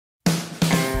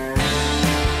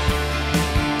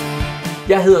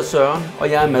Jeg hedder Søren,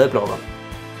 og jeg er madblogger.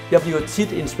 Jeg bliver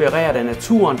tit inspireret af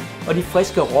naturen og de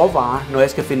friske råvarer, når jeg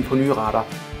skal finde på nye retter.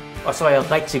 Og så er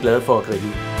jeg rigtig glad for at grille.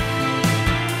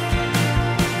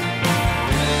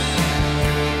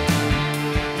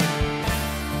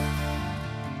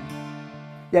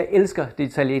 Jeg elsker det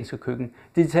italienske køkken.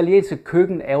 Det italienske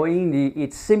køkken er jo egentlig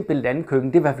et simpelt landkøkken.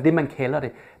 Det er i hvert fald det, man kalder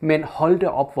det. Men hold det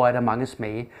op, hvor er der mange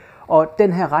smage. Og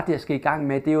den her ret, jeg skal i gang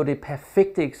med, det er jo det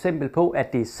perfekte eksempel på,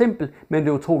 at det er simpelt, men det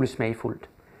er utroligt smagfuldt.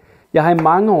 Jeg har i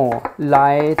mange år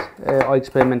leget og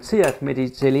eksperimenteret med det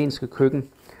italienske køkken.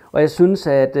 Og jeg synes,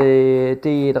 at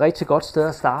det er et rigtig godt sted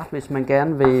at starte, hvis man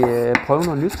gerne vil prøve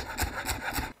noget nyt.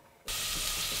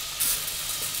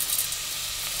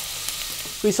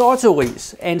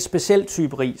 Risotto-ris er en speciel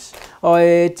type ris, og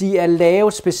de er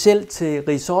lavet specielt til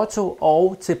risotto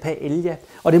og til paella,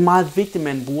 og det er meget vigtigt,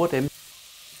 at man bruger dem.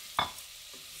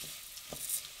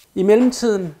 I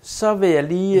mellemtiden så vil jeg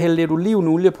lige hælde lidt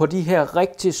olivenolie på de her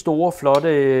rigtig store,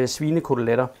 flotte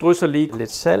svinekoteletter. Drysser lige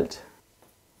lidt salt,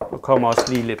 og kommer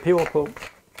også lige lidt peber på.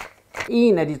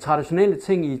 En af de traditionelle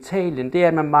ting i Italien, det er,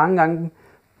 at man mange gange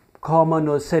kommer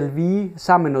noget salvie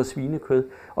sammen med noget svinekød,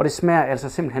 og det smager altså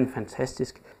simpelthen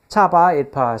fantastisk. Tager bare et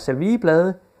par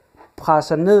salvieblade,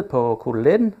 presser ned på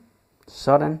koteletten,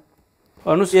 sådan.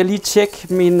 Og nu skal jeg lige tjekke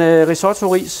min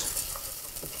risotto-ris,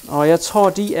 og jeg tror,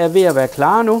 de er ved at være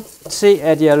klar nu. Se,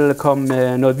 at jeg vil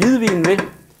komme noget hvidvin ved.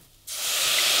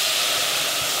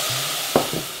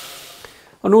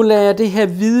 Og nu lader jeg det her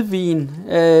hvidvin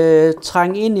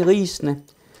trænge ind i risene.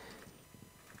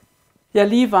 Jeg har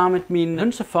lige varmet min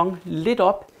hønsefong lidt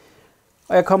op,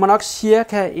 og jeg kommer nok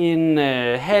cirka en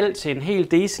halv til en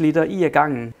hel deciliter i ad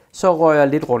gangen. Så rører jeg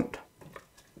lidt rundt.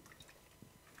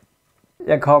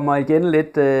 Jeg kommer igen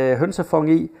lidt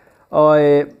hønsefong i,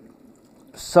 og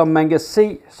som man kan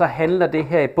se, så handler det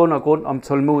her i bund og grund om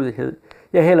tålmodighed.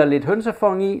 Jeg hælder lidt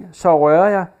hønsefong i, så rører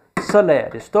jeg, så lader jeg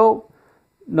det stå.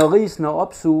 Når risen er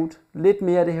opsuget, lidt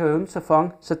mere af det her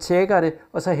hønsefong, så tjekker jeg det,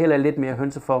 og så hælder jeg lidt mere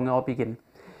hønsefong op igen.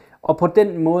 Og på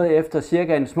den måde, efter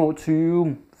cirka en små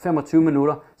 20-25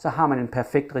 minutter, så har man en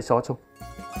perfekt risotto.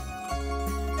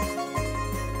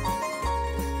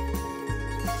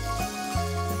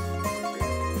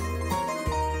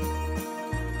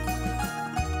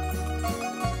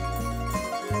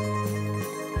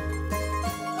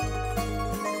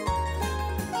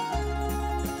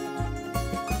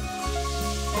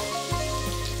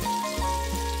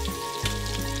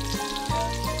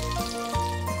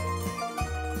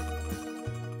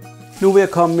 Nu vil jeg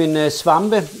komme min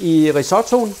svampe i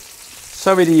risottoen,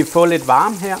 så vil de få lidt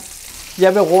varme her.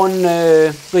 Jeg vil runde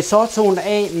risottoen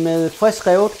af med frisk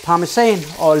revet parmesan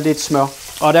og lidt smør.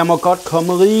 Og der må godt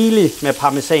komme rigeligt med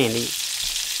parmesan i.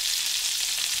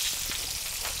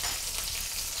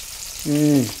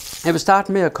 Jeg vil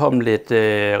starte med at komme lidt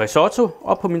risotto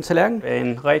op på min tallerken.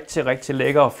 En rigtig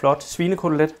lækker og flot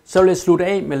svinekotelet. Så vil jeg slutte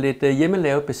af med lidt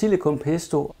hjemmelavet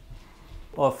basilikumpesto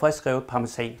og frisk revet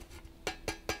parmesan.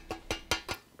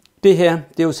 Det her,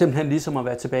 det er jo simpelthen ligesom at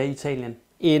være tilbage i Italien.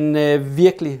 En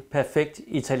virkelig perfekt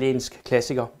italiensk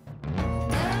klassiker.